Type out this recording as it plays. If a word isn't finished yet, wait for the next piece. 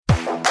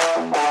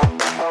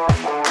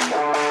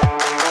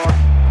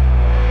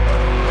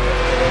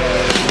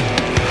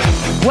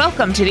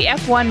Welcome to the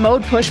F1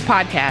 Mode Push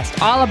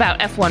podcast, all about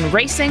F1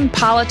 racing,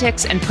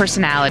 politics, and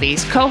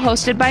personalities,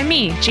 co-hosted by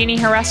me, Jeannie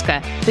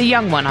Haruska, the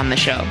young one on the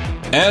show.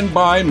 And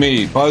by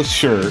me, Buzz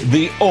Schur,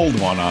 the old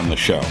one on the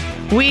show.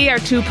 We are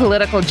two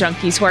political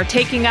junkies who are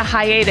taking a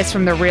hiatus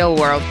from the real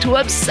world to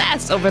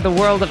obsess over the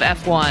world of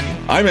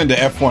F1. I'm into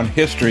F1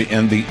 history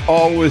and the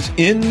always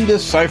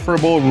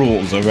indecipherable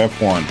rules of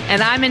F1.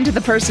 And I'm into the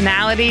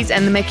personalities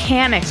and the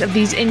mechanics of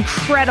these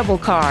incredible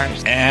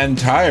cars. And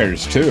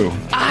tires, too.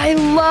 I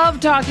love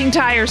talking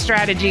tire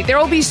strategy. There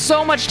will be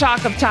so much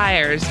talk of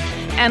tires.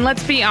 And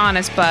let's be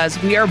honest,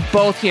 Buzz, we are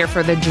both here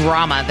for the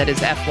drama that is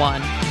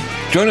F1.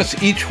 Join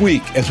us each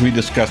week as we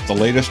discuss the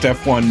latest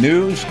F1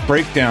 news,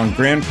 break down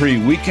Grand Prix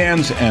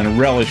weekends, and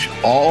relish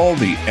all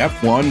the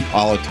F1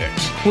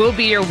 politics. We'll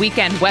be your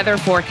weekend weather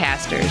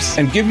forecasters.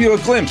 And give you a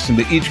glimpse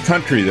into each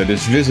country that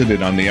is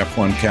visited on the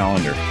F1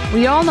 calendar.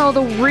 We all know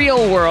the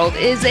real world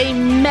is a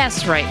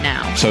mess right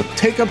now. So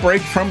take a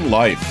break from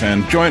life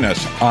and join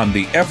us on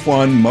the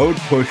F1 Mode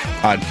Push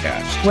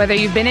podcast. Whether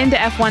you've been into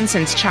F1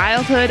 since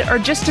childhood or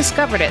just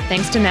discovered it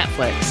thanks to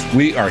Netflix,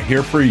 we are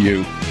here for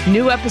you.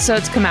 New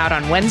episodes come out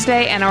on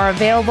Wednesday and are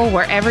available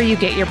wherever you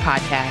get your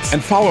podcasts.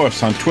 And follow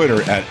us on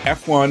Twitter at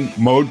F1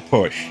 Mode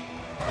Push.